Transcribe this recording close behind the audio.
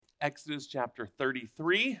Exodus chapter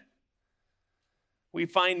 33. We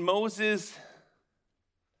find Moses,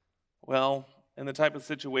 in the type of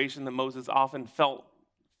situation that Moses often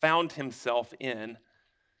found himself in.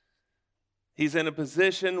 He's in a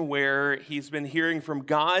position where he's been hearing from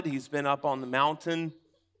God. He's been up on the mountain.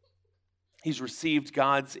 He's received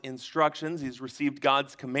God's instructions. He's received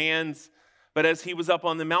God's commands. But as he was up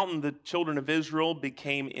on the mountain, the children of Israel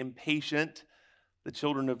became impatient. The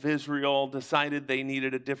children of Israel decided they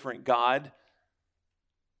needed a different God.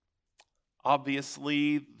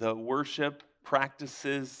 Obviously, the worship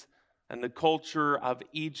practices and the culture of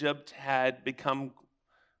Egypt had become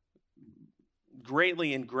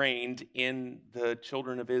greatly ingrained in the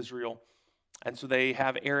children of Israel. And so they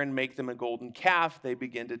have Aaron make them a golden calf. They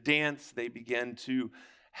begin to dance. They begin to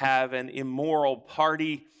have an immoral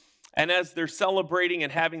party. And as they're celebrating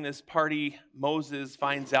and having this party, Moses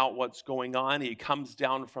finds out what's going on. He comes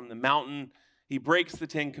down from the mountain. He breaks the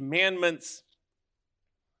 10 Commandments.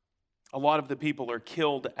 A lot of the people are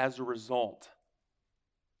killed as a result.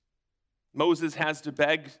 Moses has to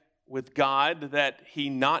beg with God that he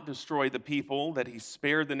not destroy the people, that he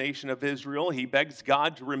spare the nation of Israel. He begs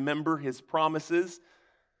God to remember his promises.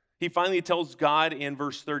 He finally tells God in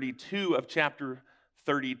verse 32 of chapter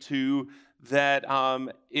 32 that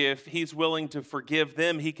if he's willing to forgive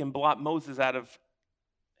them, he can blot Moses out of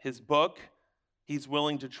his book. He's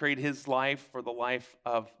willing to trade his life for the life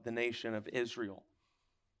of the nation of Israel.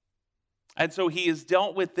 And so he has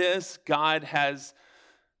dealt with this. God has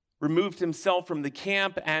removed himself from the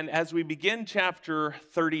camp. And as we begin chapter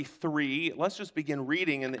 33, let's just begin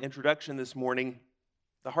reading in the introduction this morning.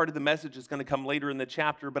 The heart of the message is going to come later in the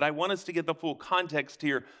chapter, but I want us to get the full context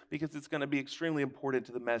here because it's going to be extremely important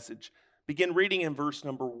to the message. Begin reading in verse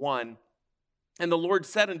number 1. And the Lord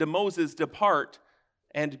said unto Moses, Depart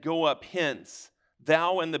and go up hence,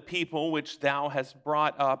 thou and the people which thou hast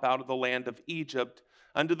brought up out of the land of Egypt,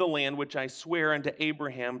 unto the land which I swear unto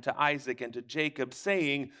Abraham, to Isaac, and to Jacob,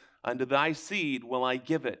 saying, Unto thy seed will I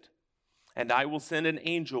give it. And I will send an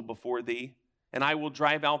angel before thee, and I will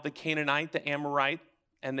drive out the Canaanite, the Amorite,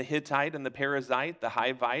 and the Hittite, and the Perizzite, the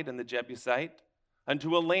Hivite, and the Jebusite,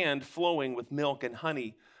 unto a land flowing with milk and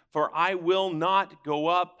honey. For I will not go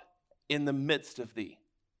up in the midst of thee.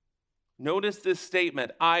 Notice this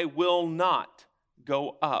statement, I will not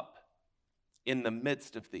go up in the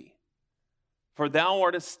midst of thee. For thou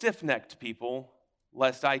art a stiff-necked people,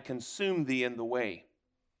 lest I consume thee in the way.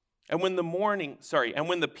 And when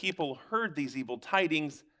the people heard these evil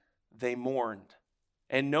tidings, they mourned,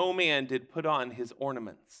 and no man did put on his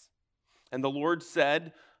ornaments. And the Lord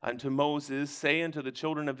said unto Moses, Say unto the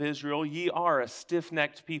children of Israel, Ye are a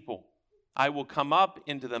stiff-necked people. I will come up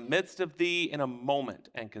into the midst of thee in a moment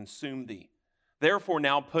and consume thee. Therefore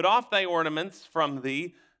now put off thy ornaments from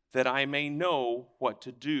thee, that I may know what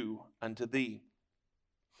to do unto thee.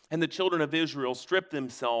 And the children of Israel stripped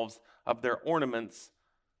themselves of their ornaments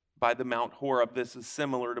by the Mount Horeb. This is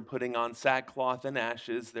similar to putting on sackcloth and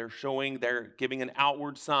ashes. They're giving an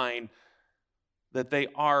outward sign that they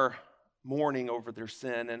are mourning over their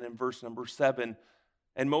sin. And in verse number 7,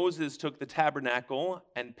 and Moses took the tabernacle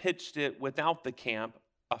and pitched it without the camp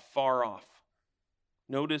afar off.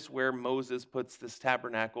 Notice where Moses puts this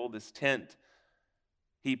tabernacle, this tent.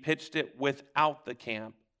 He pitched it without the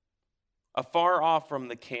camp, afar off from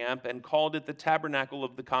the camp, and called it the tabernacle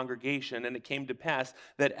of the congregation. And it came to pass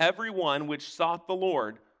that everyone which sought the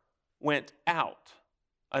Lord went out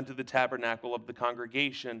unto the tabernacle of the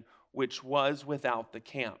congregation, which was without the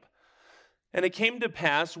camp. And it came to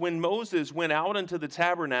pass, when Moses went out unto the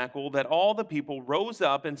tabernacle, that all the people rose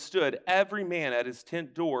up and stood, every man at his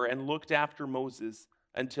tent door, and looked after Moses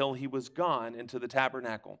until he was gone into the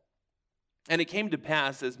tabernacle. And it came to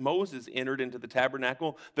pass, as Moses entered into the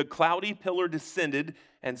tabernacle, the cloudy pillar descended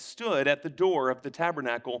and stood at the door of the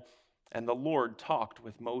tabernacle, and the Lord talked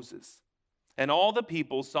with Moses. And all the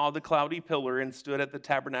people saw the cloudy pillar and stood at the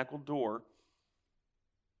tabernacle door.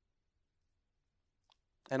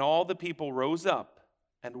 And all the people rose up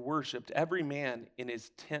and worshipped, every man in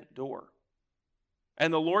his tent door.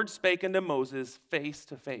 And the Lord spake unto Moses face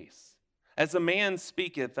to face, as a man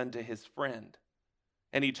speaketh unto his friend.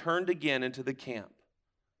 And he turned again into the camp.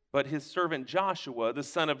 But his servant Joshua, the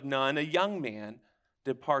son of Nun, a young man,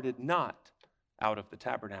 departed not out of the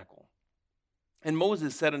tabernacle. And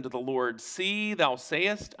Moses said unto the Lord, See, thou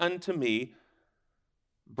sayest unto me,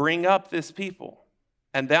 Bring up this people,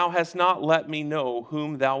 and thou hast not let me know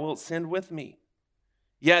whom thou wilt send with me.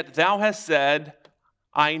 Yet thou hast said,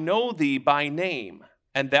 I know thee by name,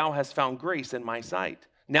 and thou hast found grace in my sight.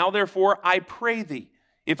 Now therefore I pray thee,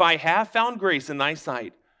 if I have found grace in thy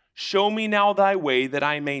sight, show me now thy way, that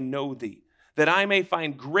I may know thee, that I may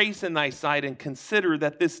find grace in thy sight and consider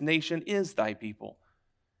that this nation is thy people.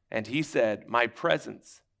 And he said, my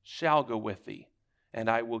presence shall go with thee, and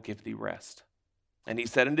I will give thee rest. And he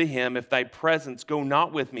said unto him, if thy presence go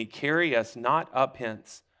not with me, carry us not up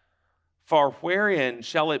hence. For wherein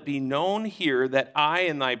shall it be known here that I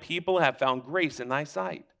and thy people have found grace in thy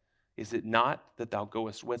sight? Is it not that thou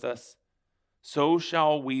goest with us? So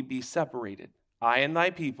shall we be separated, I and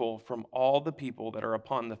thy people, from all the people that are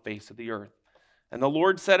upon the face of the earth. And the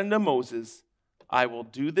Lord said unto Moses, I will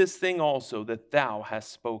do this thing also that thou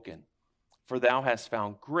hast spoken, for thou hast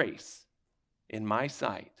found grace in my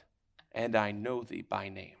sight, and I know thee by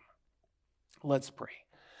name. Let's pray.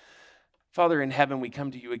 Father in heaven, we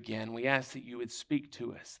come to you again. We ask that you would speak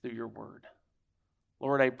to us through your word.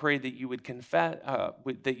 Lord, I pray that you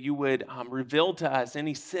would reveal to us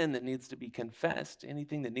any sin that needs to be confessed,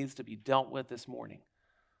 anything that needs to be dealt with this morning.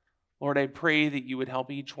 Lord, I pray that you would help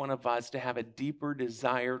each one of us to have a deeper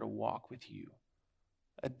desire to walk with you,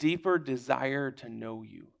 a deeper desire to know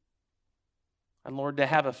you. And Lord, to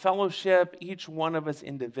have a fellowship, each one of us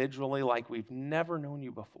individually, like we've never known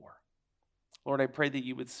you before. Lord, I pray that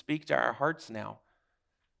you would speak to our hearts now.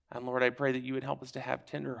 And Lord, I pray that you would help us to have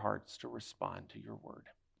tender hearts to respond to your word.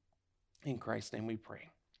 In Christ's name we pray.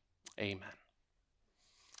 Amen.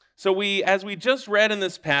 So as we just read in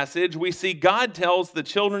this passage, we see God tells the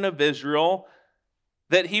children of Israel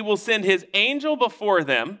that he will send his angel before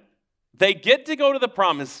them. They get to go to the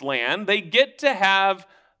promised land. They get to have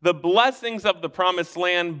the blessings of the promised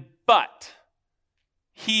land, but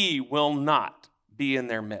he will not be in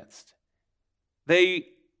their midst. They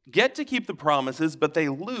get to keep the promises, but they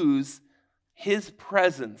lose his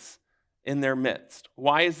presence in their midst.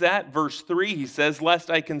 Why is that? Verse 3, he says, lest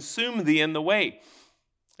I consume thee in the way.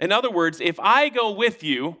 In other words, if I go with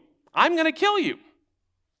you, I'm going to kill you.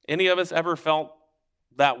 Any of us ever felt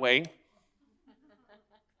that way?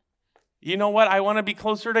 You know what? I want to be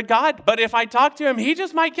closer to God. But if I talk to him, he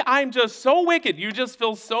just might, I'm just so wicked. You just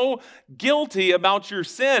feel so guilty about your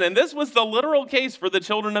sin. And this was the literal case for the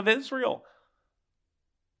children of Israel.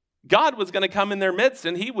 God was going to come in their midst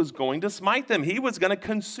and he was going to smite them. He was going to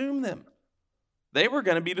consume them. They were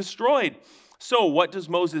going to be destroyed. So what does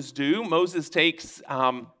Moses do? Moses takes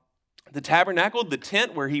the tabernacle, the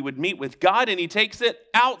tent where he would meet with God, and he takes it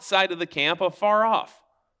outside of the camp afar off.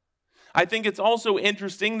 I think it's also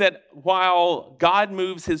interesting that while God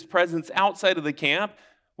moves his presence outside of the camp,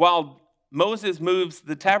 while Moses moves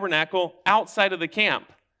the tabernacle outside of the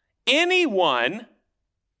camp, anyone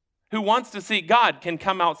who wants to see God can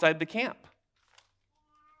come outside the camp.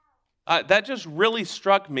 That just really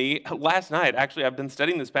struck me last night. Actually, I've been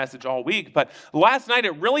studying this passage all week, but last night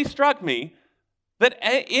it really struck me that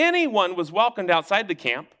anyone was welcomed outside the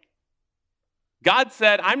camp. God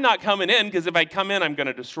said, I'm not coming in because if I come in, I'm going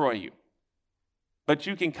to destroy you. But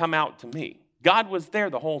you can come out to me. God was there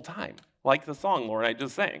the whole time, like the song, Lord, I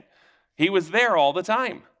just sang. He was there all the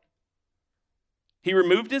time. He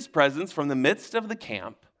removed his presence from the midst of the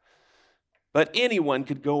camp, but anyone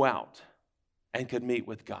could go out and could meet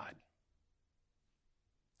with God.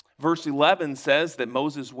 Verse 11 says that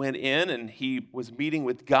Moses went in and he was meeting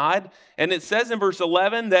with God. And it says in verse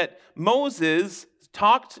 11 that Moses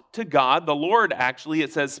talked to God. The Lord actually,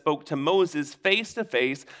 it says, spoke to Moses face to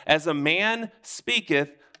face as a man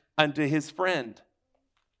speaketh unto his friend.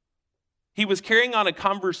 He was carrying on a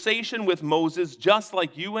conversation with Moses just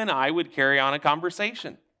like you and I would carry on a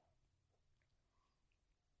conversation.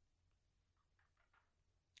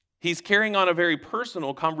 He's carrying on a very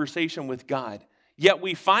personal conversation with God. Yet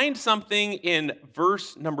we find something in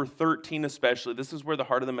verse number 13 especially. This is where the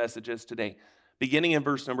heart of the message is today. Beginning in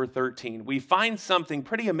verse number 13. We find something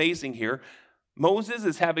pretty amazing here. Moses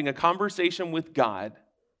is having a conversation with God,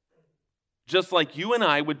 just like you and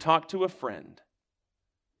I would talk to a friend.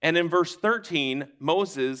 And in verse 13,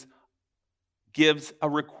 Moses gives a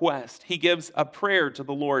request. He gives a prayer to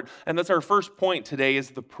the Lord. And that's our first point today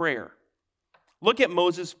is the prayer. Look at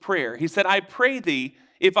Moses' prayer. He said, I pray thee,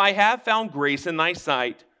 if I have found grace in thy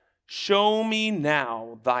sight, show me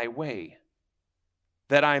now thy way,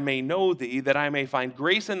 that I may know thee, that I may find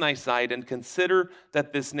grace in thy sight, and consider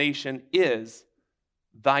that this nation is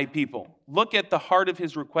thy people. Look at the heart of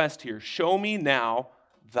his request here. Show me now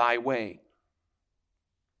thy way.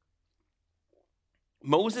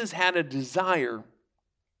 Moses had a desire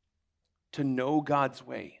to know God's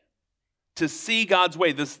way, to see God's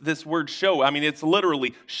way. This word show, it's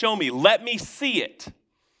literally show me, let me see it.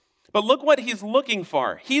 But look what he's looking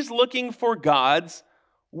for. He's looking for God's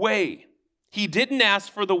way. He didn't ask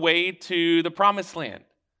for the way to the promised land.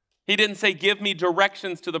 He didn't say, give me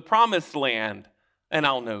directions to the promised land and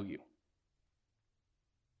I'll know you.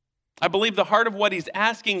 I believe the heart of what he's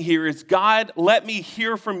asking here is, God, let me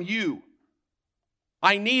hear from you.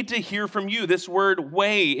 I need to hear from you. This word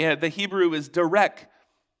way, the Hebrew is direct.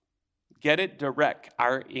 Get it? Direct.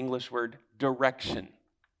 Our English word, direction.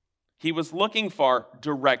 He was looking for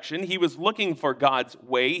direction. He was looking for God's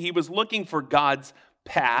way. He was looking for God's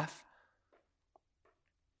path.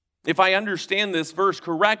 If I understand this verse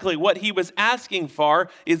correctly, what he was asking for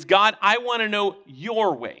is, God, I want to know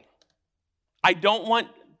your way. I don't want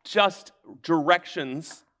just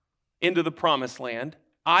directions into the promised land.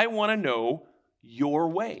 I want to know your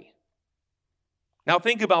way. Now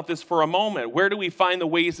think about this for a moment. Where do we find the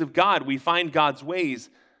ways of God? We find God's ways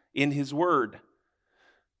in his word.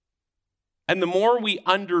 And the more we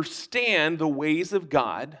understand the ways of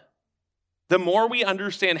God, the more we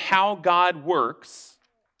understand how God works,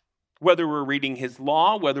 whether we're reading his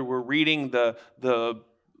law, whether we're reading the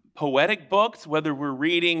poetic books, whether we're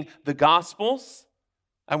reading the Gospels,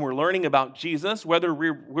 and we're learning about Jesus, whether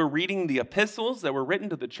we're reading the epistles that were written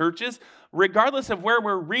to the churches, regardless of where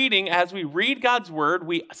we're reading, as we read God's word,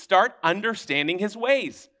 we start understanding his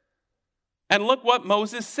ways. And look what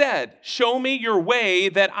Moses said, show me your way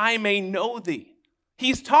that I may know thee.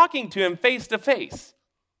 He's talking to him face to face.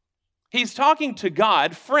 He's talking to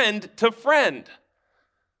God, friend to friend.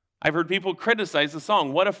 I've heard people criticize the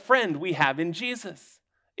song, what a friend we have in Jesus.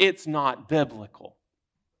 It's not biblical.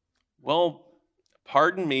 Well,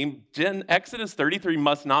 pardon me, Exodus 33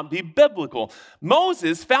 must not be biblical.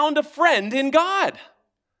 Moses found a friend in God.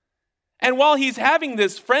 And while he's having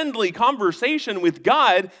this friendly conversation with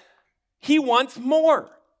God, he wants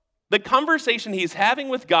more. The conversation he's having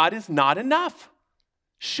with God is not enough.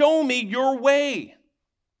 Show me your way.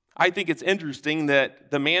 I think it's interesting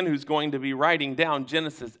that the man who's going to be writing down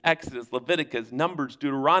Genesis, Exodus, Leviticus, Numbers,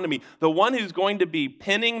 Deuteronomy, the one who's going to be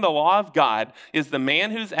penning the law of God is the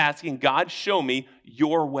man who's asking God, show me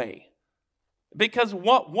your way. Because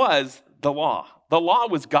what was the law? The law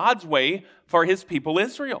was God's way for his people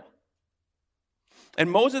Israel.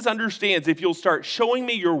 And Moses understands, if you'll start showing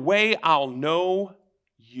me your way, I'll know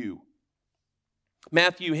you.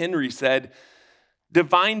 Matthew Henry said,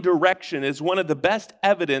 divine direction is one of the best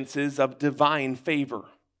evidences of divine favor.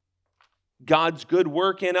 God's good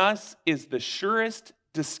work in us is the surest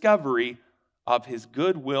discovery of his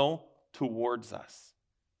goodwill towards us.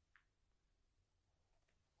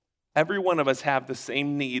 Every one of us have the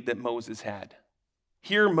same need that Moses had.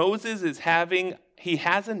 Here Moses he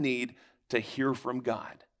has a need to hear from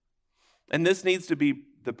God. And this needs to be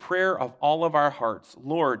the prayer of all of our hearts.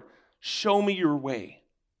 Lord, show me your way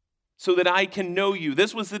so that I can know you.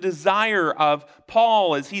 This was the desire of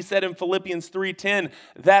Paul, as he said in Philippians 3:10,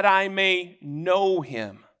 that I may know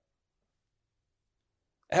him.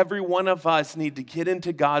 Every one of us need to get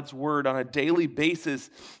into God's word on a daily basis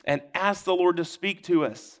and ask the Lord to speak to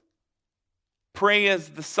us. Pray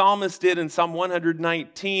as the psalmist did in Psalm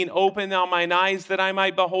 119, open thou mine eyes that I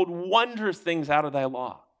might behold wondrous things out of thy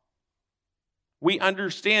law. We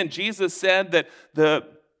understand Jesus said that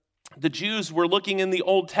the Jews were looking in the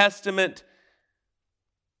Old Testament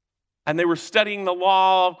and they were studying the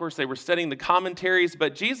law. Of course, they were studying the commentaries,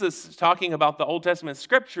 but Jesus, talking about the Old Testament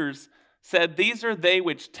scriptures, said, these are they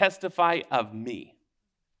which testify of me.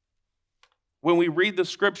 When we read the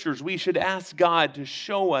scriptures, we should ask God to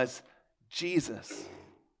show us Jesus,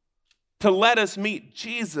 to let us meet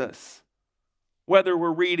Jesus, whether we're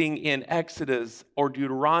reading in Exodus or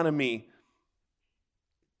Deuteronomy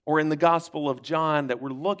or in the Gospel of John, that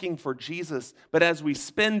we're looking for Jesus. But as we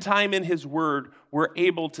spend time in his word, we're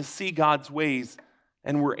able to see God's ways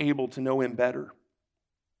and we're able to know him better.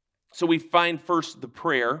 So we find first the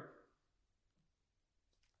prayer,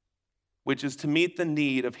 which is to meet the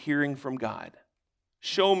need of hearing from God.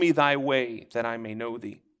 Show me thy way that I may know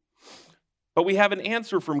thee. But we have an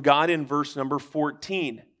answer from God in verse number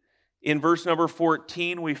 14. In verse number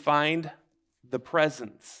 14, we find the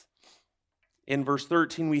presence. In verse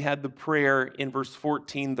 13, we had the prayer. In verse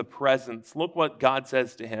 14, the presence. Look what God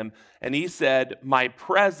says to him. And he said, my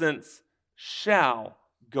presence shall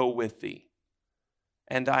go with thee,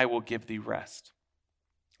 and I will give thee rest.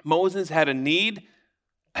 Moses had a need,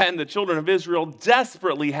 and the children of Israel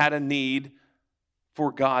desperately had a need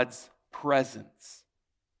for God's presence.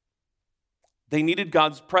 They needed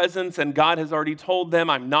God's presence, and God has already told them,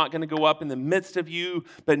 I'm not going to go up in the midst of you.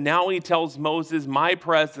 But now he tells Moses, my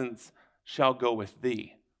presence shall go with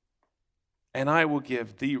thee, and I will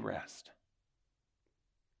give thee rest.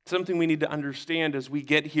 Something we need to understand as we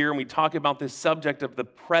get here and we talk about this subject of the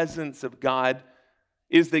presence of God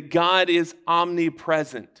is that God is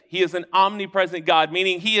omnipresent. He is an omnipresent God,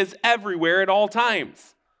 meaning he is everywhere at all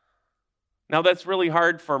times. Now, that's really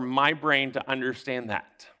hard for my brain to understand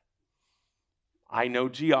that. I know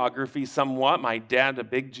geography somewhat. My dad, a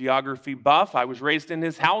big geography buff. I was raised in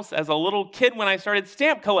his house as a little kid when I started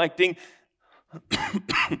stamp collecting.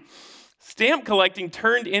 Stamp collecting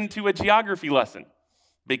turned into a geography lesson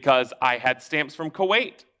because I had stamps from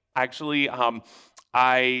Kuwait. Actually,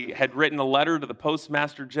 I had written a letter to the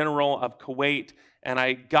Postmaster General of Kuwait, and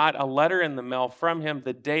I got a letter in the mail from him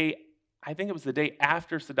I think it was the day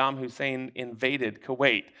after Saddam Hussein invaded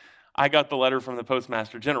Kuwait. I got the letter from the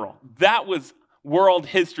Postmaster General. That was world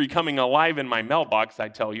history coming alive in my mailbox, I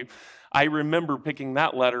tell you. I remember picking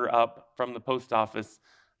that letter up from the post office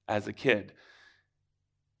as a kid.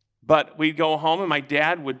 But we'd go home and my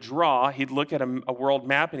dad would draw. He'd look at a world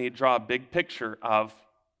map and he'd draw a big picture of,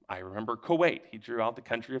 I remember Kuwait. He drew out the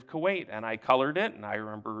country of Kuwait and I colored it. And I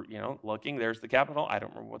remember, looking, there's the capital. I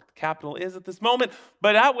don't remember what the capital is at this moment,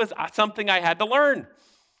 but that was something I had to learn.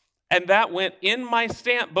 And that went in my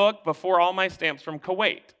stamp book before all my stamps from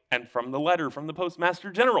Kuwait and from the letter from the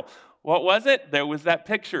Postmaster General. What was it? There was that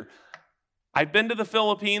picture. I've been to the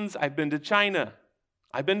Philippines. I've been to China.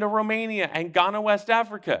 I've been to Romania and Ghana, West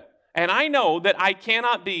Africa. And I know that I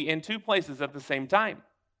cannot be in two places at the same time.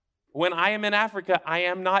 When I am in Africa, I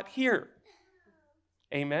am not here.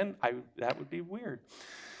 Amen? That would be weird.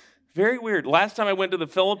 Very weird. Last time I went to the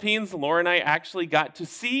Philippines, Laura and I actually got to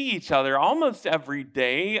see each other almost every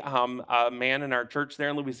day. A man in our church there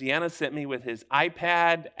in Louisiana sent me with his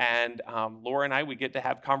iPad, and Laura and I would get to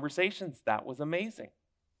have conversations. That was amazing.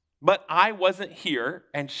 But I wasn't here,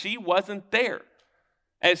 and she wasn't there.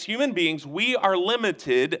 As human beings, we are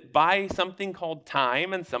limited by something called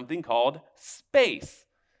time and something called space.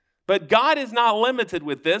 But God is not limited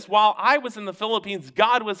with this. While I was in the Philippines,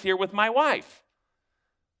 God was here with my wife.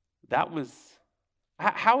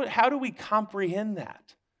 How do we comprehend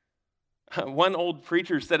that? One old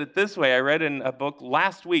preacher said it this way. I read in a book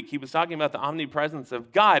last week. He was talking about the omnipresence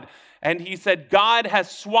of God, and he said, God has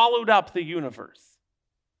swallowed up the universe.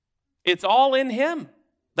 It's all in him.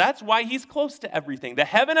 That's why he's close to everything. The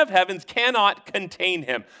heaven of heavens cannot contain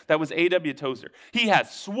him. That was A.W. Tozer. He has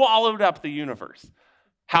swallowed up the universe.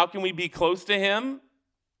 How can we be close to him?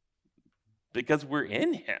 Because we're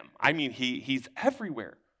in him. I mean, he's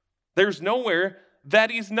everywhere. There's nowhere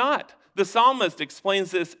that he's not. The psalmist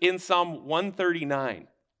explains this in Psalm 139.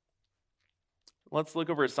 Let's look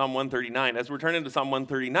over at Psalm 139. As we're turning to Psalm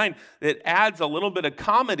 139, it adds a little bit of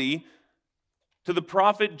comedy to the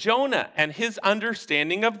prophet Jonah and his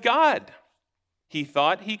understanding of God. He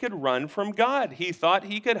thought he could run from God. He thought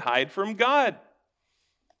he could hide from God.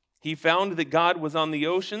 He found that God was on the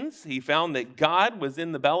oceans. He found that God was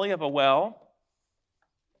in the belly of a well.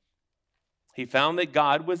 He found that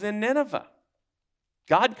God was in Nineveh.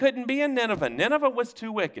 God couldn't be in Nineveh. Nineveh was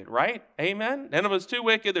too wicked, right? Amen? Nineveh was too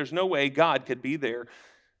wicked. There's no way God could be there.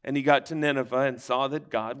 And he got to Nineveh and saw that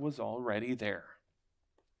God was already there.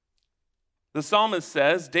 The psalmist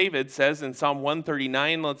says, David says in Psalm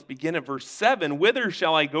 139, let's begin at verse 7, "Whither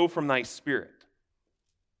shall I go from thy spirit?"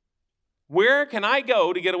 Where can I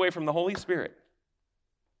go to get away from the Holy Spirit?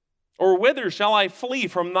 Or whither shall I flee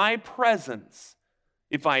from thy presence?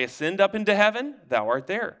 If I ascend up into heaven, thou art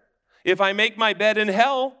there. If I make my bed in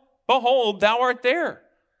hell, behold, thou art there.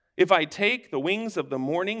 If I take the wings of the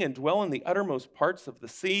morning and dwell in the uttermost parts of the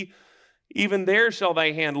sea, even there shall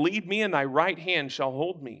thy hand lead me, and thy right hand shall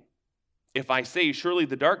hold me. If I say, surely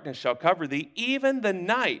the darkness shall cover thee, even the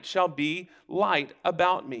night shall be light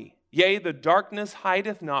about me. Yea, the darkness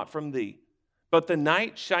hideth not from thee, but the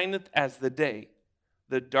night shineth as the day.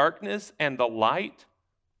 The darkness and the light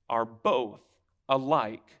are both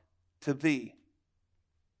alike to thee.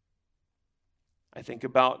 I think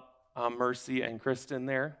about Mercy and Kristen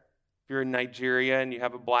there. If you're in Nigeria and you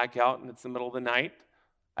have a blackout and it's the middle of the night,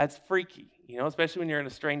 that's freaky, especially when you're in a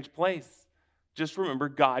strange place. Just remember,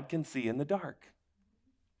 God can see in the dark.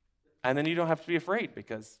 And then you don't have to be afraid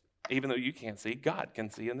because even though you can't see, God can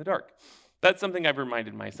see in the dark. That's something I've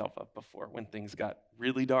reminded myself of before when things got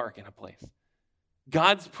really dark in a place.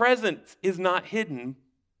 God's presence is not hidden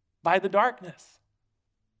by the darkness.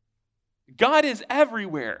 God is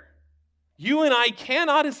everywhere. You and I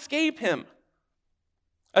cannot escape him.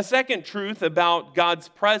 A second truth about God's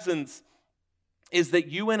presence is that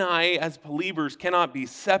you and I, as believers, cannot be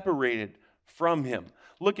separated from him.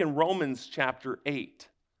 Look in Romans chapter 8.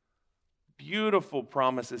 Beautiful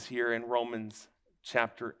promises here in Romans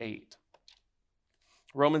chapter 8.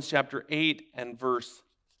 Romans chapter 8 and verse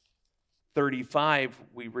 35,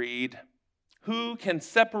 we read, "Who can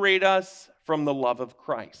separate us from the love of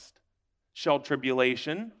Christ? Shall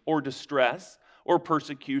tribulation or distress or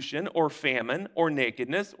persecution or famine or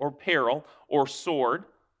nakedness or peril or sword?"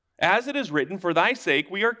 As it is written, for thy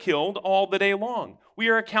sake we are killed all the day long. We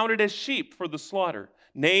are accounted as sheep for the slaughter.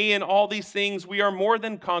 Nay, in all these things we are more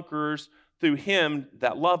than conquerors through him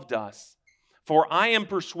that loved us. For I am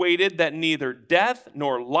persuaded that neither death,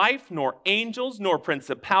 nor life, nor angels, nor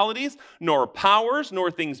principalities, nor powers,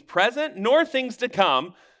 nor things present, nor things to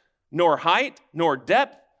come, nor height, nor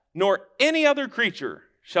depth, nor any other creature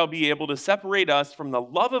shall be able to separate us from the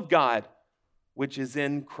love of God, which is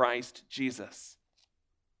in Christ Jesus.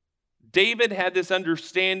 David had this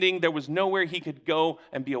understanding there was nowhere he could go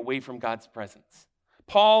and be away from God's presence.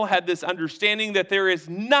 Paul had this understanding that there is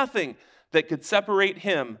nothing that could separate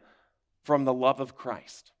him from the love of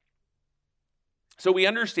Christ. So we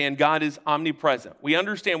understand God is omnipresent. We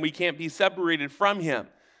understand we can't be separated from him.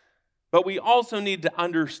 But we also need to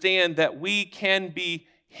understand that we can be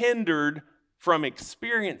hindered from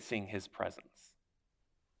experiencing his presence.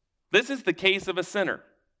 This is the case of a sinner.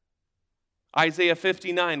 Isaiah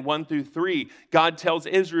 59, 1-3, God tells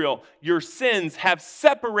Israel, your sins have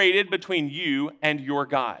separated between you and your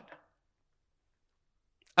God.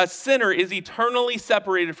 A sinner is eternally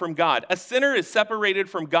separated from God. A sinner is separated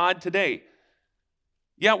from God today.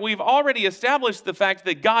 Yet we've already established the fact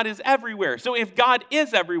that God is everywhere. So if God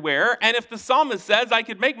is everywhere, and if the psalmist says, I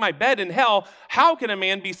could make my bed in hell, how can a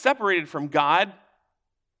man be separated from God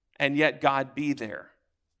and yet God be there?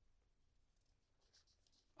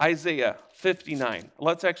 Isaiah 59.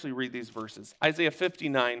 Let's actually read these verses. Isaiah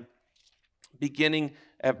 59, beginning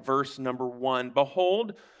at verse number 1.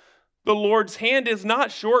 Behold, the Lord's hand is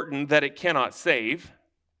not shortened that it cannot save,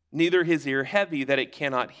 neither his ear heavy that it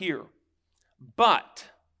cannot hear. But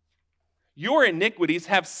your iniquities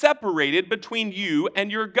have separated between you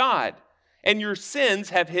and your God, and your sins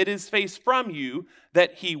have hid his face from you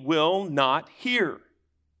that he will not hear.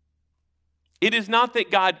 It is not that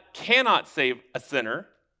God cannot save a sinner.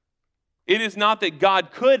 It is not that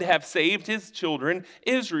God could have saved his children,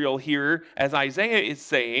 Israel here, as Isaiah is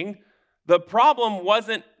saying. The problem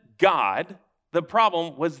wasn't God, the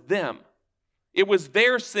problem was them. It was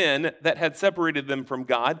their sin that had separated them from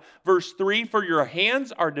God. Verse 3, for your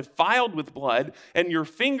hands are defiled with blood, and your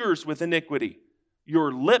fingers with iniquity.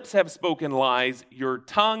 Your lips have spoken lies, your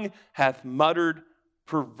tongue hath muttered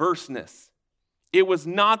perverseness. It was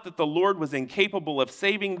not that the Lord was incapable of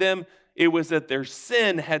saving them, it was that their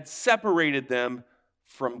sin had separated them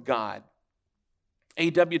from God.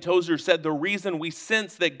 A.W. Tozer said the reason we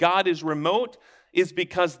sense that God is remote is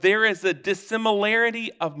because there is a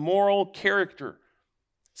dissimilarity of moral character.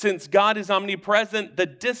 Since God is omnipresent, the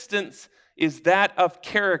distance is that of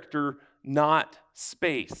character, not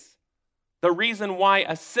space. The reason why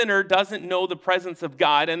a sinner doesn't know the presence of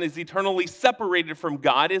God and is eternally separated from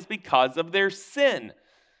God is because of their sin.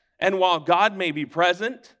 And while God may be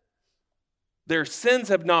present, their sins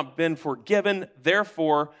have not been forgiven.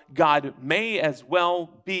 Therefore, God may as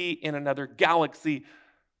well be in another galaxy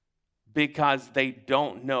because they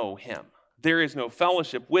don't know him. There is no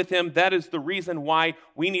fellowship with him. That is the reason why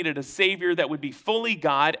we needed a Savior that would be fully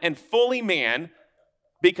God and fully man,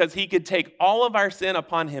 because he could take all of our sin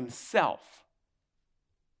upon himself.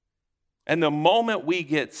 And the moment we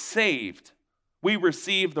get saved, we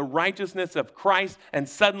receive the righteousness of Christ, and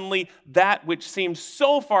suddenly that which seems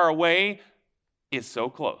so far away is so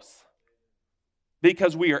close.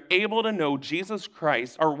 Because we are able to know Jesus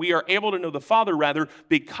Christ, or we are able to know the Father rather,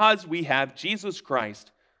 because we have Jesus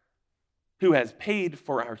Christ who has paid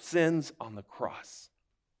for our sins on the cross.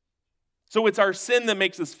 So it's our sin that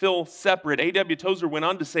makes us feel separate. A.W. Tozer went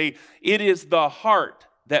on to say, it is the heart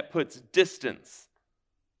that puts distance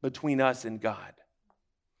between us and God.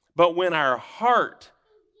 But when our heart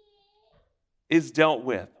is dealt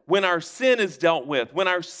with, when our sin is dealt with, when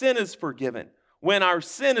our sin is forgiven, when our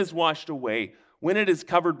sin is washed away, when it is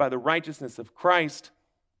covered by the righteousness of Christ,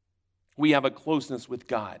 we have a closeness with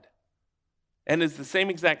God. And it's the same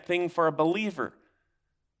exact thing for a believer.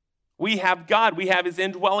 We have God, we have his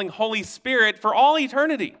indwelling Holy Spirit for all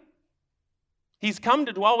eternity. He's come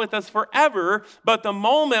to dwell with us forever, but the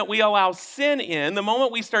moment we allow sin in, the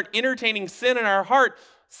moment we start entertaining sin in our heart,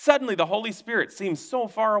 suddenly the Holy Spirit seems so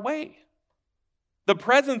far away. The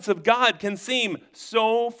presence of God can seem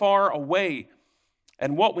so far away.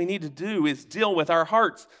 And what we need to do is deal with our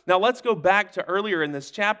hearts. Now let's go back to earlier in this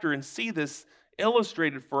chapter and see this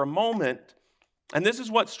illustrated for a moment. And this is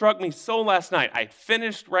what struck me so last night. I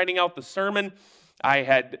finished writing out the sermon. I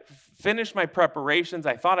had finished my preparations.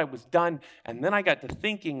 I thought I was done. And then I got to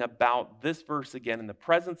thinking about this verse again in the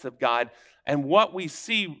presence of God and what we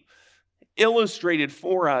see illustrated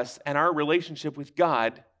for us and our relationship with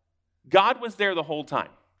God. God was there the whole time.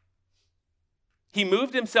 He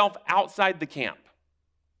moved himself outside the camp.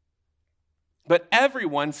 but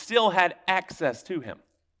everyone still had access to him.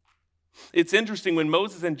 It's interesting, when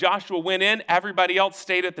Moses and Joshua went in, everybody else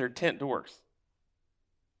stayed at their tent doors.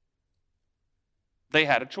 They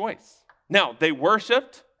had a choice. Now, they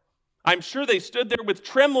worshiped. I'm sure they stood there with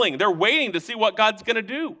trembling. They're waiting to see what God's going to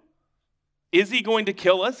do. Is he going to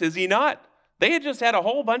kill us? Is he not? They had just had a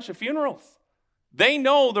whole bunch of funerals. They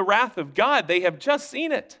know the wrath of God. They have just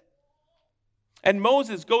seen it. And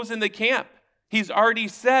Moses goes in the camp. He's already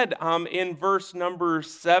said in verse number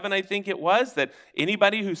 7, I think it was, that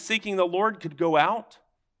anybody who's seeking the Lord could go out.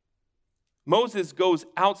 Moses goes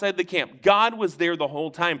outside the camp. God was there the whole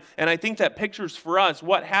time. And I think that pictures for us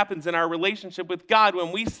what happens in our relationship with God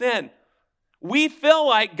when we sin. We feel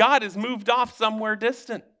like God has moved off somewhere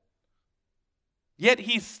distant. Yet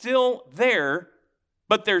he's still there,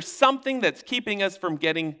 but there's something that's keeping us from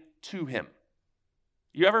getting to him.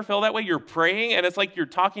 You ever feel that way? You're praying and it's like you're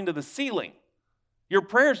talking to the ceiling. Your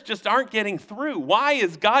prayers just aren't getting through. Why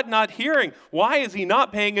is God not hearing? Why is he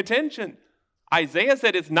not paying attention? Isaiah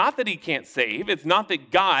said it's not that he can't save. It's not that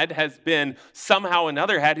God has been somehow or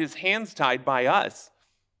another had his hands tied by us.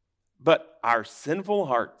 But our sinful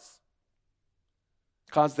hearts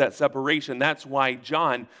cause that separation. That's why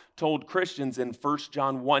John told Christians in 1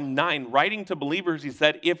 John 1:9, writing to believers, he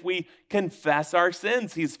said, if we confess our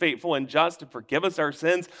sins, he's faithful and just to forgive us our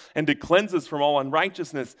sins and to cleanse us from all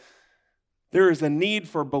unrighteousness. There is a need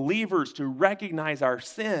for believers to recognize our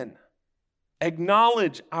sin,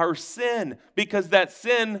 acknowledge our sin, because that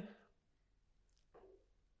sin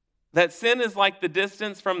is like the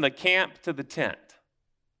distance from the camp to the tent.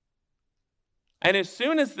 And as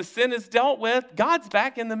soon as the sin is dealt with, God's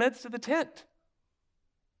back in the midst of the tent.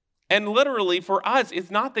 And literally for us,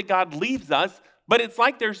 it's not that God leaves us, but it's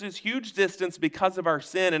like there's this huge distance because of our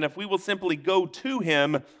sin. And if we will simply go to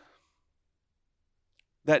him,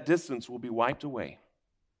 that distance will be wiped away.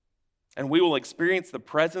 And we will experience the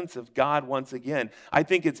presence of God once again. I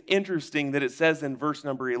think it's interesting that it says in verse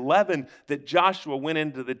number 11 that Joshua went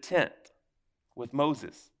into the tent with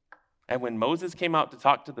Moses. And when Moses came out to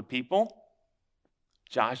talk to the people,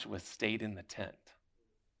 Joshua stayed in the tent.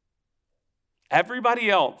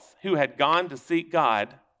 Everybody else who had gone to seek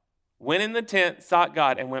God went in the tent, sought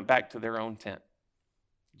God, and went back to their own tent.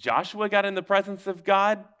 Joshua got in the presence of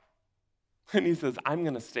God, and he says, I'm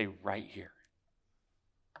going to stay right here.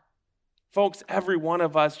 Folks, every one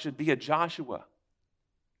of us should be a Joshua,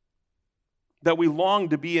 that we long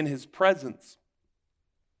to be in his presence.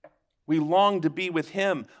 We long to be with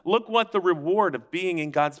him. Look what the reward of being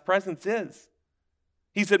in God's presence is.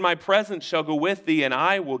 He said, my presence shall go with thee, and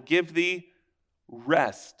I will give thee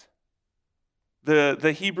rest.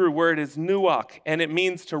 The Hebrew word is nuach, and it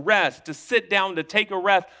means to rest, to sit down, to take a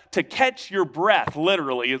rest, to catch your breath,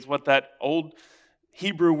 literally, is what that old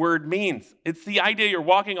Hebrew word means. It's the idea you're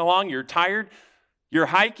walking along, you're tired, you're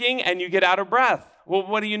hiking, and you get out of breath. Well,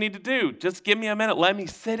 what do you need to do? Just give me a minute. Let me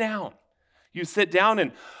sit down. You sit down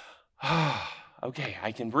and, okay,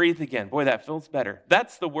 I can breathe again. Boy, that feels better.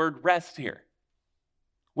 That's the word rest here.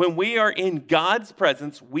 When we are in God's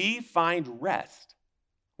presence, we find rest.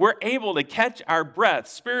 We're able to catch our breath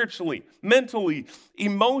spiritually, mentally,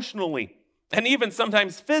 emotionally, and even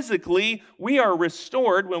sometimes physically. We are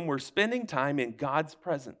restored when we're spending time in God's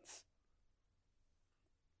presence.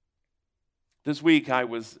 This week I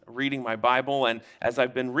was reading my Bible, and as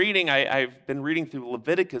I've been reading, I've been reading through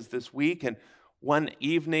Leviticus this week, and one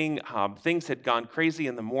evening things had gone crazy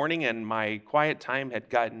in the morning, and my quiet time had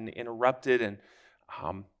gotten interrupted, and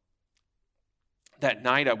that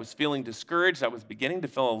night I was feeling discouraged. I was beginning to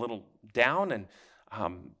feel a little down and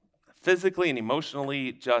physically and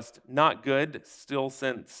emotionally just not good. Still,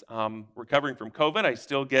 since recovering from COVID, I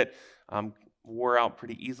still get wore out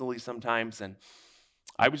pretty easily sometimes. And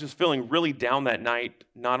I was just feeling really down that night,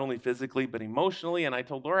 not only physically but emotionally. And I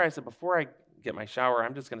told Laura, I said, before I get my shower,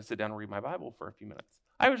 I'm just going to sit down and read my Bible for a few minutes.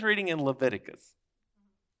 I was reading in Leviticus.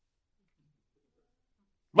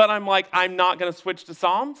 But I'm like, I'm not going to switch to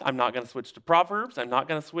Psalms. I'm not going to switch to Proverbs. I'm not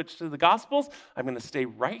going to switch to the Gospels. I'm going to stay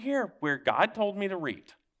right here where God told me to read,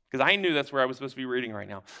 because I knew that's where I was supposed to be reading right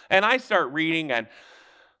now. And I start reading, and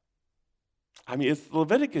I mean, it's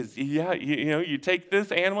Leviticus. Yeah, you take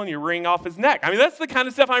this animal and you wring off his neck. I mean, that's the kind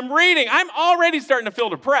of stuff I'm reading. I'm already starting to feel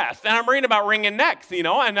depressed, and I'm reading about wringing necks, and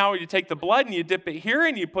now you take the blood and you dip it here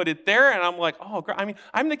and you put it there, and I'm like, oh, I mean,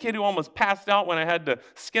 I'm the kid who almost passed out when I had to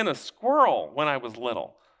skin a squirrel when I was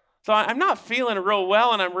little. So I'm not feeling real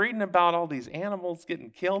well, and I'm reading about all these animals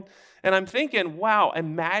getting killed, and I'm thinking, wow,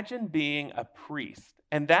 imagine being a priest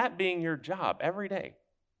and that being your job every day.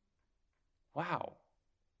 Wow.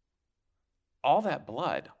 All that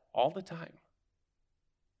blood, all the time.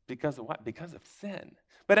 Because of what? Because of sin.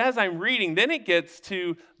 But as I'm reading, then it gets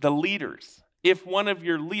to the leaders. If one of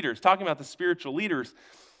your leaders, talking about the spiritual leaders,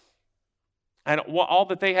 and all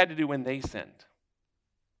that they had to do when they sinned.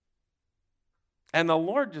 And the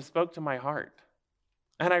Lord just spoke to my heart.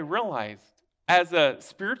 And I realized, as a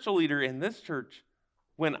spiritual leader in this church,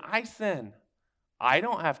 when I sin, I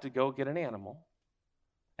don't have to go get an animal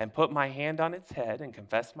and put my hand on its head and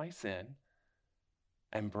confess my sin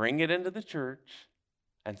and bring it into the church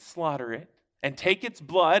and slaughter it and take its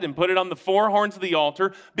blood and put it on the four horns of the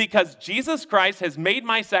altar, because Jesus Christ has made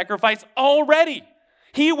my sacrifice already.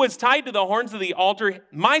 He was tied to the horns of the altar.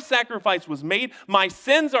 My sacrifice was made. My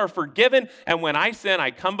sins are forgiven. And when I sin,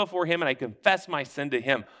 I come before him and I confess my sin to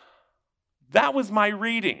him. That was my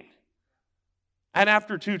reading. And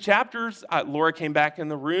after 2 chapters, Laura came back in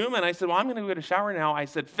the room and I said, well, I'm going to go get a shower now. I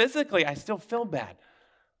said, physically, I still feel bad.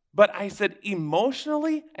 But I said,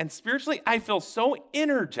 emotionally and spiritually, I feel so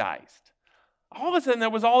energized. All of a sudden, there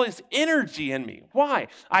was all this energy in me. Why?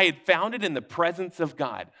 I had found it in the presence of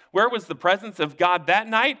God. Where was the presence of God that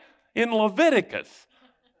night? In Leviticus,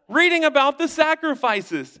 reading about the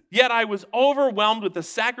sacrifices. Yet I was overwhelmed with the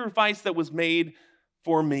sacrifice that was made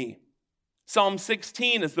for me. Psalm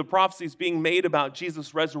 16 is the prophecies being made about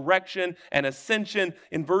Jesus' resurrection and ascension.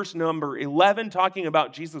 In verse number 11, talking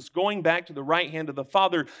about Jesus going back to the right hand of the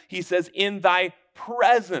Father, he says, in thy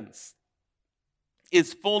presence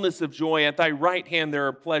is fullness of joy. At thy right hand there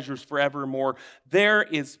are pleasures forevermore. There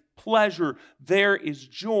is pleasure, there is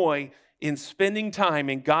joy in spending time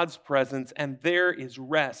in God's presence, and there is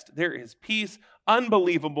rest. There is peace,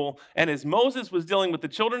 unbelievable. And as Moses was dealing with the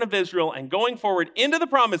children of Israel and going forward into the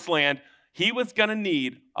promised land, he was going to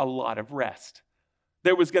need a lot of rest.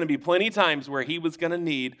 There was going to be plenty of times where he was going to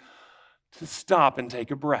need to stop and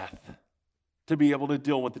take a breath to be able to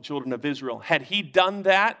deal with the children of Israel. Had he done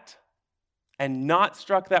that and not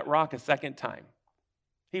struck that rock a second time,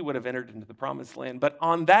 he would have entered into the promised land. But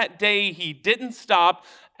on that day, he didn't stop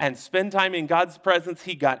and spend time in God's presence.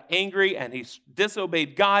 He got angry and he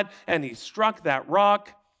disobeyed God and he struck that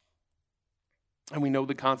rock. And we know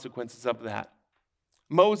the consequences of that.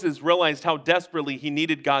 Moses realized how desperately he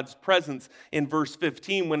needed God's presence in verse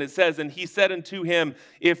 15 when it says, and he said unto him,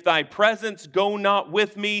 if thy presence go not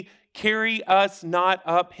with me, carry us not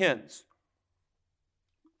up hence.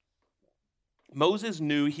 Moses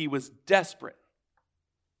knew he was desperate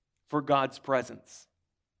for God's presence.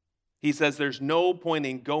 He says, there's no point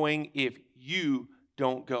in going if you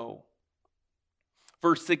don't go.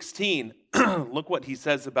 Verse 16, look what he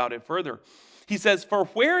says about it further. He says, for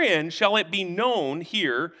wherein shall it be known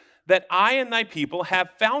here that I and thy people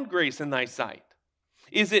have found grace in thy sight?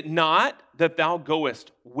 Is it not that thou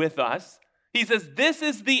goest with us? He says, this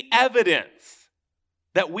is the evidence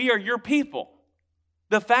that we are your people.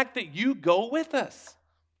 The fact that you go with us.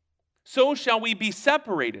 So shall we be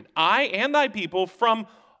separated, I and thy people, from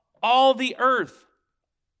all the earth.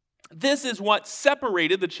 This is what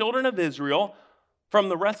separated the children of Israel from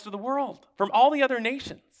the rest of the world, from all the other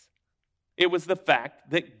nations. It was the fact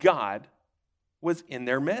that God was in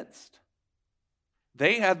their midst.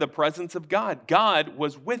 They had the presence of God. God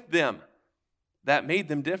was with them. That made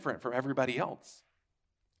them different from everybody else,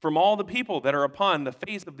 from all the people that are upon the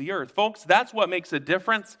face of the earth. Folks, that's what makes a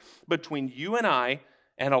difference between you and I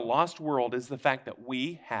and a lost world, is the fact that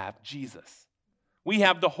we have Jesus. We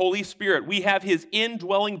have the Holy Spirit. We have his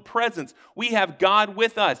indwelling presence. We have God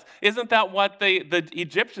with us. Isn't that what the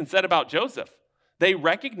Egyptians said about Joseph? They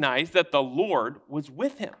recognized that the Lord was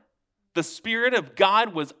with him. The Spirit of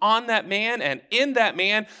God was on that man and in that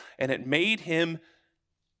man, and it made him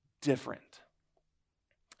different.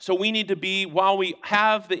 So we need to be, while we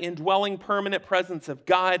have the indwelling permanent presence of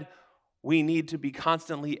God, we need to be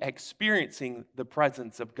constantly experiencing the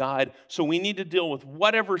presence of God. So we need to deal with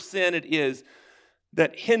whatever sin it is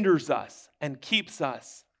that hinders us and keeps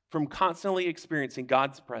us from constantly experiencing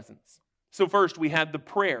God's presence. So first, we had the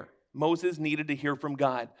prayer. Moses needed to hear from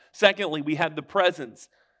God. Secondly, we had the presence.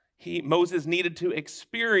 Moses needed to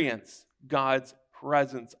experience God's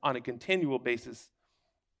presence on a continual basis.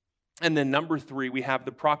 And then number 3, we have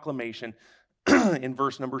the proclamation in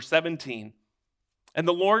verse number 17. And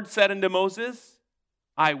the Lord said unto Moses,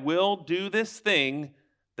 I will do this thing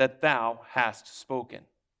that thou hast spoken.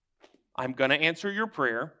 I'm going to answer your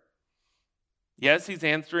prayer. Yes, he's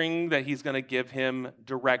answering that he's going to give him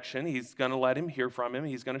direction. He's going to let him hear from him.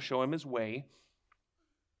 He's going to show him his way.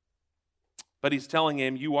 But he's telling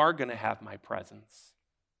him, you are going to have my presence.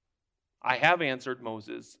 I have answered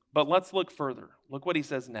Moses, but let's look further. Look what he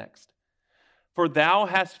says next. For thou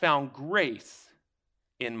hast found grace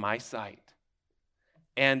in my sight,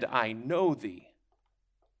 and I know thee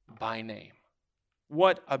by name.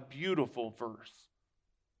 What a beautiful verse.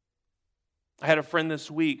 I had a friend this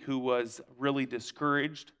week who was really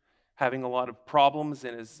discouraged, having a lot of problems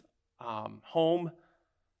in his home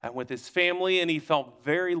and with his family, and he felt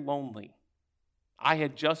very lonely. I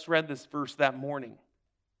had just read this verse that morning.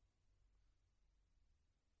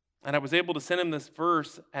 And I was able to send him this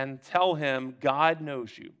verse and tell him, God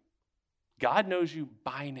knows you. God knows you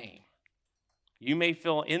by name. You may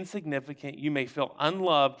feel insignificant, you may feel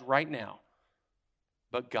unloved right now,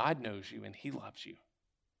 but God knows you and He loves you.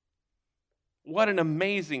 What an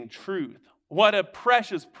amazing truth. What a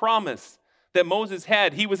precious promise that Moses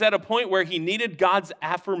had. He was at a point where he needed God's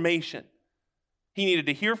affirmation. He needed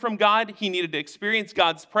to hear from God, he needed to experience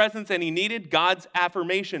God's presence, and he needed God's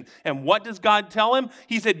affirmation. And what does God tell him?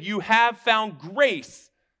 He said, you have found grace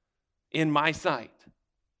in my sight.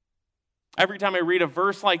 Every time I read a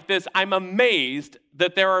verse like this, I'm amazed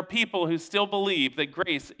that there are people who still believe that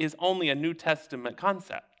grace is only a New Testament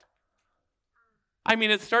concept. I mean,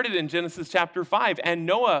 it started in Genesis chapter 5, and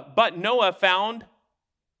Noah found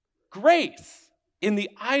grace in the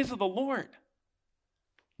eyes of the Lord.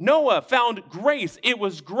 Noah found grace. It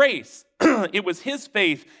was grace. It was his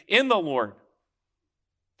faith in the Lord.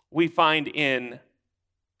 We find in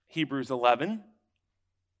Hebrews 11,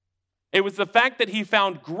 it was the fact that he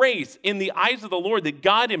found grace in the eyes of the Lord, that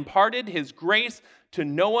God imparted his grace to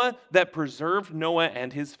Noah that preserved Noah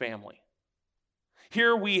and his family.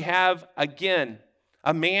 Here we have, again,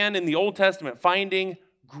 a man in the Old Testament finding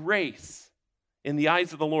grace in the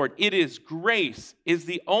eyes of the Lord. It is grace is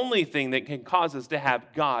the only thing that can cause us to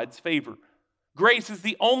have God's favor. Grace is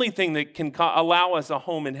the only thing that can allow us a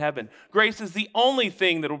home in heaven. Grace is the only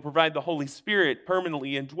thing that will provide the Holy Spirit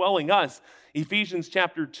permanently indwelling us. Ephesians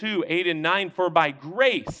chapter 2, 8 and 9, for by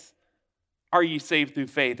grace are ye saved through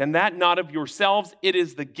faith, and that not of yourselves, it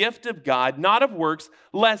is the gift of God, not of works,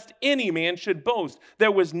 lest any man should boast.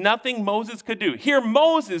 There was nothing Moses could do. Here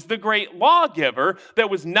Moses, the great lawgiver, there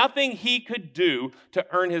was nothing he could do to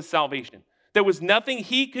earn his salvation. There was nothing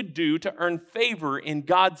he could do to earn favor in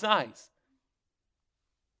God's eyes.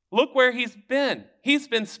 Look where he's been. He's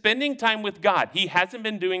been spending time with God. He hasn't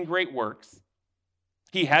been doing great works.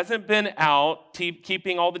 He hasn't been out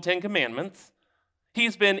keeping all the 10 commandments.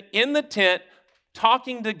 He's been in the tent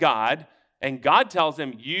talking to God, and God tells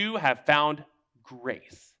him, you have found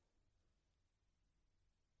grace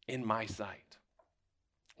in my sight.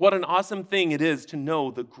 What an awesome thing it is to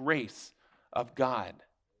know the grace of God.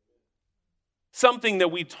 Something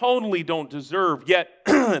that we totally don't deserve, yet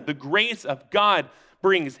the grace of God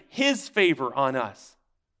brings his favor on us.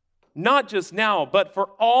 Not just now, but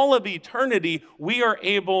for all of eternity, we are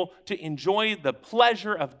able to enjoy the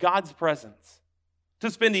pleasure of God's presence, to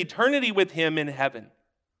spend eternity with him in heaven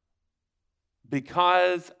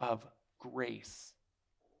because of grace.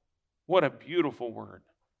 What a beautiful word.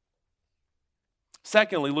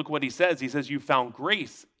 Secondly, look what he says. He says, you found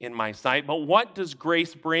grace in my sight. But what does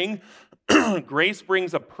grace bring? Grace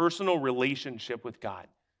brings a personal relationship with God.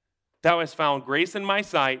 Thou hast found grace in my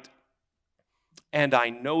sight, and I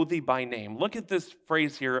know thee by name. Look at this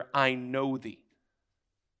phrase here, I know thee.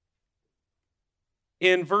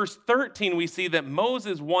 In verse 13, we see that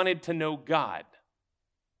Moses wanted to know God,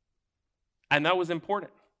 and that was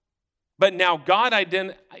important. But now God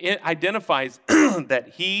identifies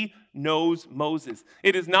that he knows Moses.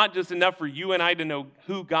 It is not just enough for you and I to know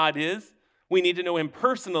who God is. We need to know him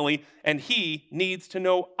personally, and he needs to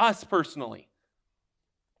know us personally.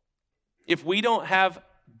 If we don't have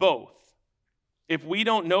both, if we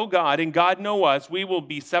don't know God and God know us, we will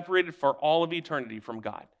be separated for all of eternity from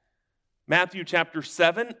God. Matthew chapter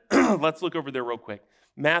 7, let's look over there real quick.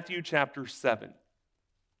 Matthew chapter 7.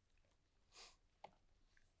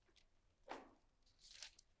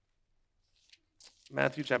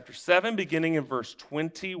 Matthew chapter 7, beginning in verse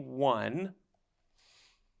 21.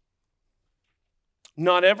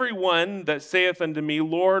 Not everyone that saith unto me,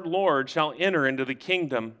 Lord, Lord, shall enter into the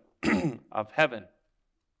kingdom of heaven.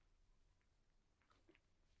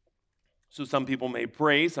 So some people may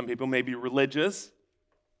pray, some people may be religious.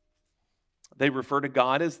 They refer to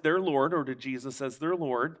God as their Lord or to Jesus as their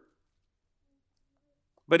Lord.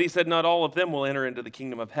 But he said, not all of them will enter into the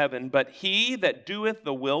kingdom of heaven, but he that doeth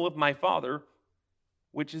the will of my Father,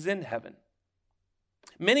 which is in heaven.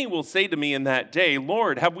 Many will say to me in that day,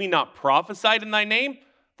 Lord, have we not prophesied in thy name?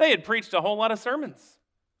 They had preached a whole lot of sermons.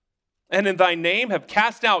 And in thy name have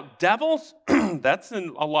cast out devils? That's a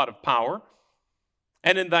lot of power.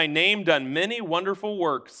 And in thy name done many wonderful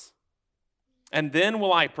works. And then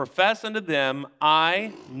will I profess unto them,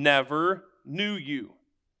 I never knew you.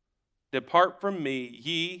 Depart from me,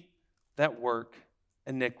 ye that work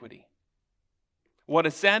iniquity. What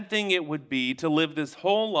a sad thing it would be to live this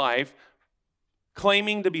whole life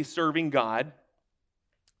claiming to be serving God.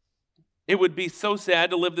 It would be so sad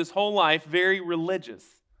to live this whole life very religious,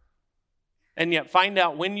 and yet find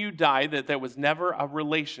out when you die that there was never a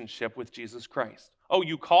relationship with Jesus Christ. Oh,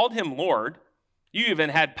 you called him Lord. You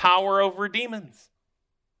even had power over demons.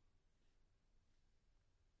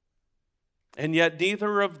 And yet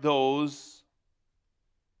neither of those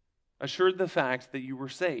assured the fact that you were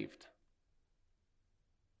saved.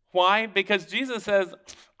 Why? Because Jesus says,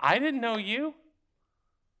 I didn't know you.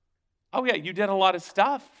 Oh yeah, you did a lot of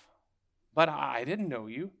stuff, but I didn't know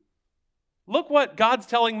you. Look what God's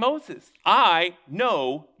telling Moses. I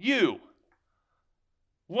know you.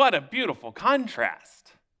 What a beautiful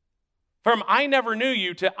contrast. From I never knew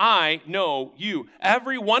you to I know you.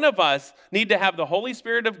 Every one of us need to have the Holy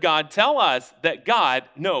Spirit of God tell us that God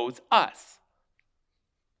knows us.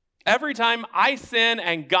 Every time I sin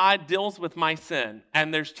and God deals with my sin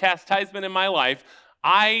and there's chastisement in my life,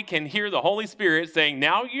 I can hear the Holy Spirit saying,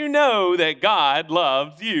 now you know that God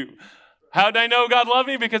loves you. How did I know God loved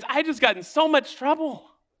me? Because I just got in so much trouble.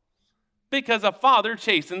 Because a father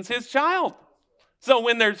chastens his child. So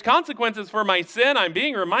when there's consequences for my sin, I'm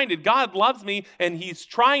being reminded God loves me, and he's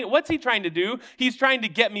trying, what's he trying to do? He's trying to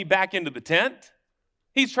get me back into the tent.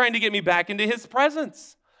 He's trying to get me back into his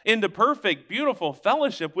presence, into perfect, beautiful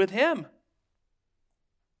fellowship with him.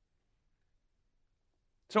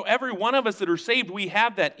 So every one of us that are saved, we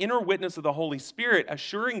have that inner witness of the Holy Spirit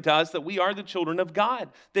assuring to us that we are the children of God,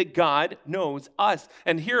 that God knows us.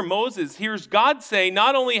 And here Moses hears God say,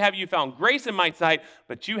 not only have you found grace in my sight,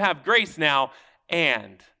 but you have grace now,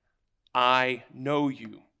 and I know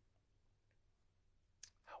you.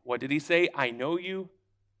 What did he say? I know you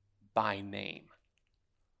by name.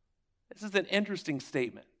 This is an interesting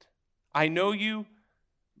statement. I know you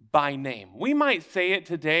by name. We might say it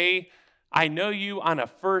today, I know you on a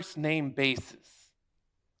first name basis.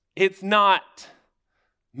 It's not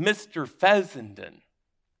Mr. Fessenden.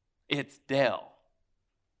 It's Dale.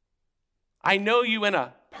 I know you in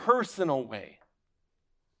a personal way.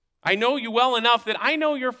 I know you well enough that I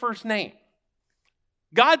know your first name.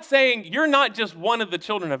 God's saying, you're not just one of the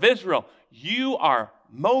children of Israel. You are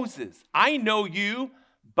Moses. I know you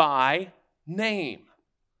by name.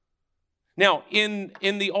 Now, in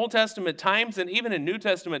the Old Testament times and even in New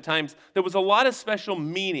Testament times, there was a lot of special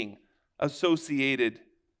meaning associated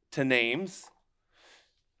to names.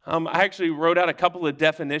 I actually wrote out a couple of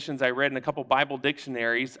definitions I read in a couple Bible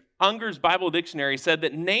dictionaries. Unger's Bible Dictionary said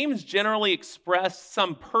that names generally express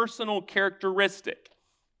some personal characteristic.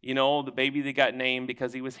 You know, the baby that got named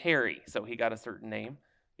because he was hairy, so he got a certain name.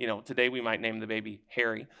 You know, today we might name the baby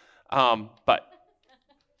Harry. But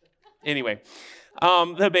anyway,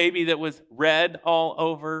 the baby that was red all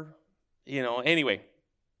over, anyway,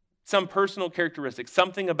 some personal characteristics,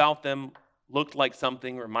 something about them looked like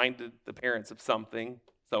something, reminded the parents of something.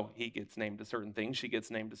 So he gets named a certain thing, she gets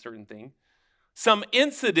named a certain thing. Some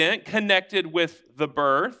incident connected with the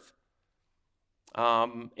birth.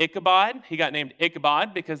 Ichabod, he got named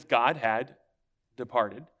Ichabod because God had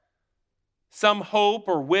departed. Some hope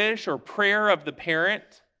or wish or prayer of the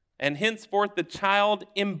parent, and henceforth the child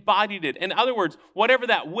embodied it. In other words, whatever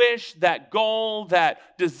that wish, that goal,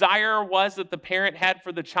 that desire was that the parent had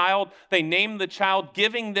for the child, they named the child,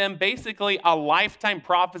 giving them basically a lifetime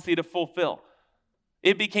prophecy to fulfill.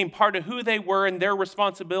 It became part of who they were and their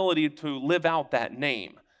responsibility to live out that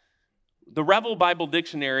name. The Revel Bible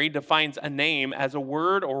Dictionary defines a name as a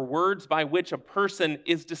word or words by which a person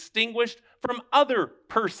is distinguished from other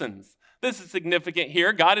persons. This is significant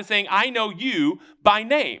here. God is saying, I know you by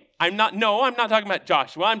name. I'm not talking about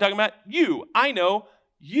Joshua. I'm talking about you. I know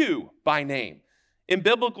you by name. In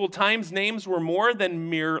biblical times, names were more than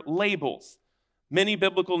mere labels. Many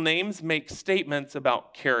biblical names make statements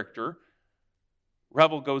about character.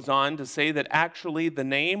 Revel goes on to say that actually the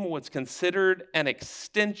name was considered an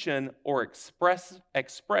extension or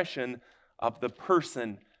expression of the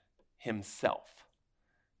person himself.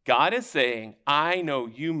 God is saying, I know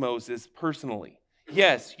you, Moses, personally.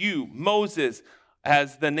 Yes, you, Moses,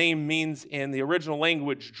 as the name means in the original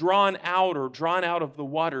language, drawn out or drawn out of the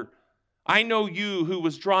water. I know you who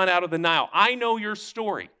was drawn out of the Nile. I know your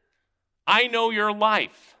story. I know your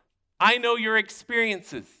life. I know your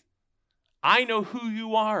experiences. I know who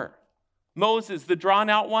you are. Moses, the drawn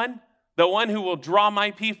out one, the one who will draw my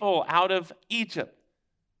people out of Egypt.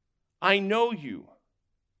 I know you.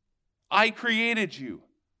 I created you.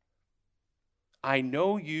 I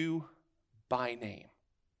know you by name.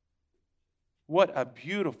 What a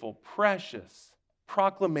beautiful, precious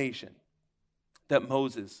proclamation that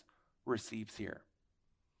Moses receives here.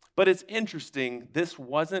 But it's interesting, this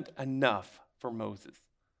wasn't enough for Moses.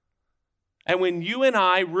 And when you and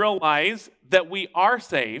I realize that we are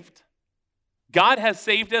saved, God has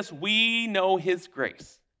saved us, we know his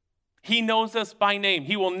grace. He knows us by name.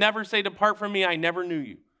 He will never say, "Depart from me, I never knew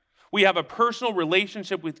you." We have a personal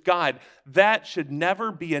relationship with God. That should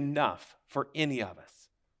never be enough for any of us.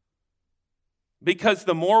 Because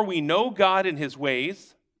the more we know God and his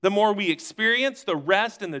ways, the more we experience the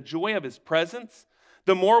rest and the joy of his presence,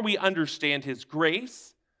 the more we understand his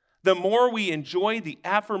grace, the more we enjoy the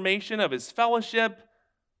affirmation of his fellowship,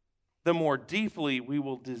 the more deeply we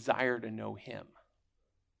will desire to know him.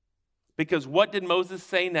 Because what did Moses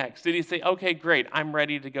say next? Did he say, "Okay, great, I'm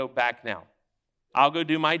ready to go back now. I'll go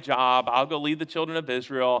do my job. I'll go lead the children of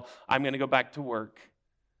Israel. I'm going to go back to work"?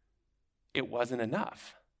 It wasn't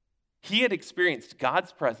enough. He had experienced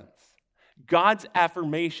God's presence, God's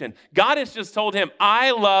affirmation. God has just told him,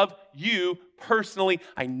 "I love you personally.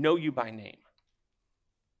 I know you by name."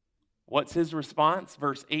 What's his response?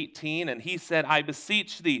 Verse 18, and he said, "I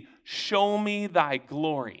beseech thee, show me thy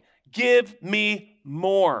glory. Give me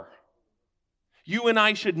more." You and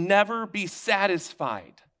I should never be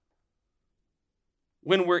satisfied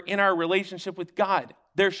when we're in our relationship with God.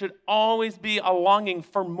 There should always be a longing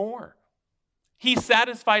for more. He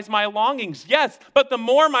satisfies my longings, yes, but the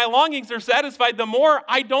more my longings are satisfied, the more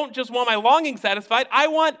I don't just want my longings satisfied, I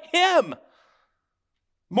want him.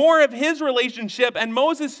 More of his relationship. And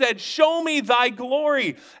Moses said, "Show me thy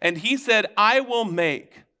glory." And he said, "I will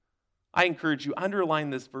make." I encourage you, underline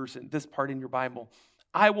this verse, this part in your Bible.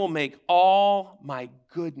 "I will make all my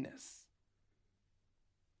goodness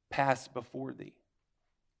pass before thee."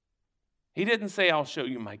 He didn't say, "I'll show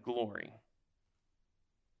you my glory."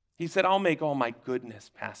 He said, "I'll make all my goodness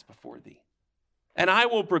pass before thee. And I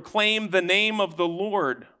will proclaim the name of the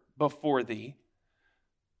Lord before thee,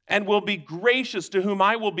 and will be gracious to whom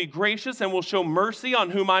I will be gracious, and will show mercy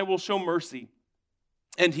on whom I will show mercy."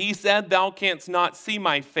 And he said, "Thou canst not see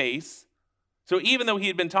my face." So even though he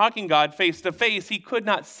had been talking God face to face, he could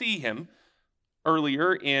not see him.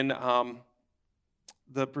 Earlier in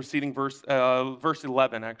the preceding verse, verse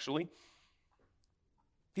 11 actually.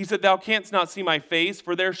 He said, "Thou canst not see my face,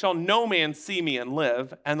 for there shall no man see me and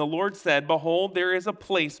live." And the Lord said, "Behold, there is a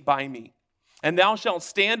place by me, and thou shalt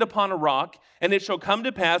stand upon a rock, and it shall come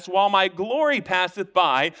to pass, while my glory passeth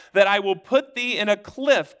by, that I will put thee in a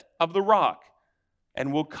cleft of the rock,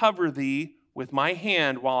 and will cover thee with my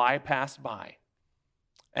hand while I pass by.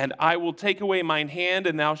 And I will take away mine hand,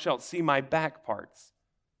 and thou shalt see my back parts,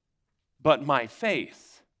 but my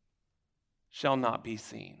face shall not be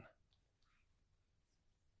seen."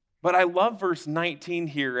 But I love verse 19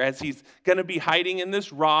 here, as he's going to be hiding in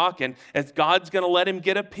this rock, and as God's going to let him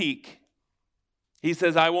get a peek. He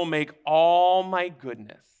says, "I will make all my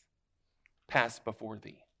goodness pass before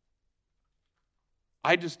thee."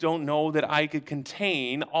 I just don't know that I could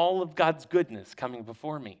contain all of God's goodness coming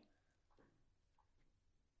before me.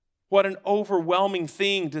 What an overwhelming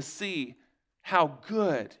thing to see how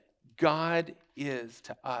good God is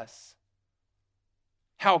to us.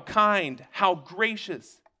 How kind, how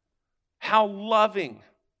gracious, how loving.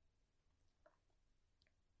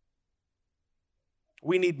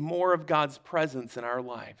 We need more of God's presence in our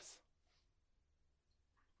lives.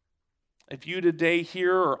 If you today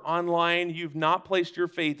here or online, you've not placed your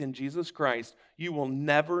faith in Jesus Christ, you will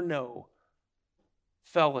never know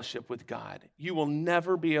fellowship with God. You will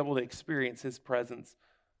never be able to experience his presence.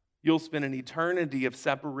 You'll spend an eternity of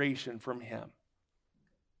separation from him.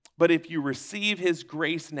 But if you receive his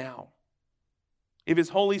grace now, if his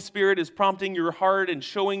Holy Spirit is prompting your heart and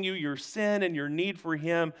showing you your sin and your need for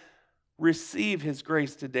him, receive his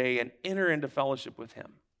grace today and enter into fellowship with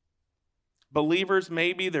him. Believers,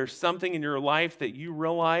 maybe there's something in your life that you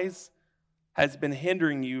realize has been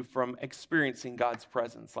hindering you from experiencing God's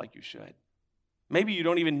presence like you should. Maybe you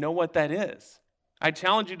don't even know what that is. I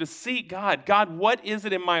challenge you to seek God. God, what is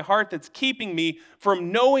it in my heart that's keeping me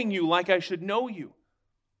from knowing you like I should know you?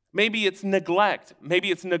 Maybe it's neglect.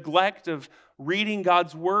 Maybe it's neglect of reading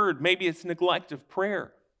God's word. Maybe it's neglect of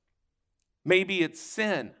prayer. Maybe it's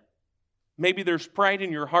sin. Maybe there's pride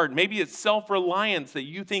in your heart. Maybe it's self-reliance that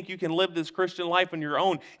you think you can live this Christian life on your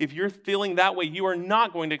own. If you're feeling that way, you are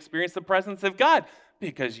not going to experience the presence of God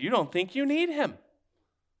because you don't think you need him.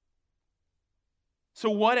 So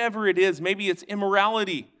whatever it is, maybe it's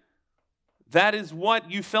immorality. That is what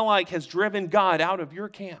you feel like has driven God out of your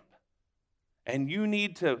camp. And you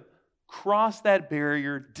need to cross that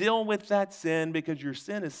barrier, deal with that sin, because your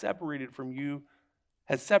sin is separated from you,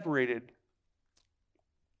 has separated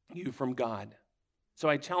you from God. So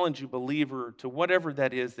I challenge you, believer, to whatever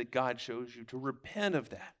that is that God shows you, to repent of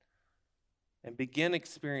that and begin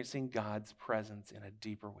experiencing God's presence in a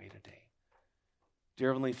deeper way today. Dear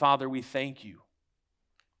Heavenly Father, we thank you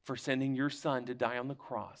for sending your Son to die on the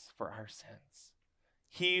cross for our sins.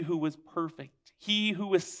 He who was perfect, he who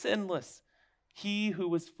was sinless, he who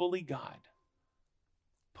was fully God,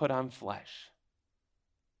 put on flesh.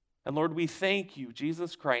 And Lord, we thank you,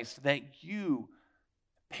 Jesus Christ, that you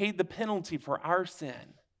paid the penalty for our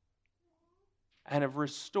sin and have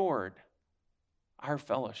restored our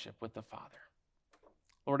fellowship with the Father.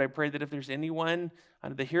 Lord, I pray that if there's anyone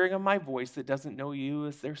under the hearing of my voice that doesn't know you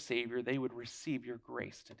as their Savior, they would receive your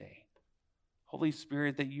grace today. Holy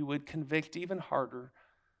Spirit, that you would convict even harder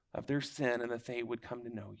of their sin and that they would come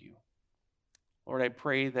to know you. Lord, I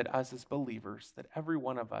pray that us as believers, that every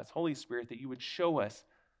one of us, Holy Spirit, that you would show us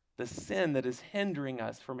the sin that is hindering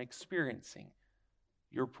us from experiencing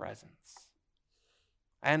your presence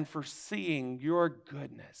and for seeing your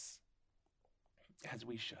goodness as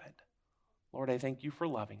we should. Lord, I thank you for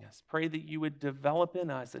loving us. Pray that you would develop in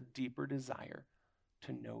us a deeper desire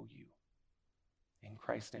to know you. In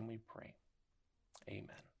Christ's name we pray.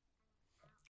 Amen.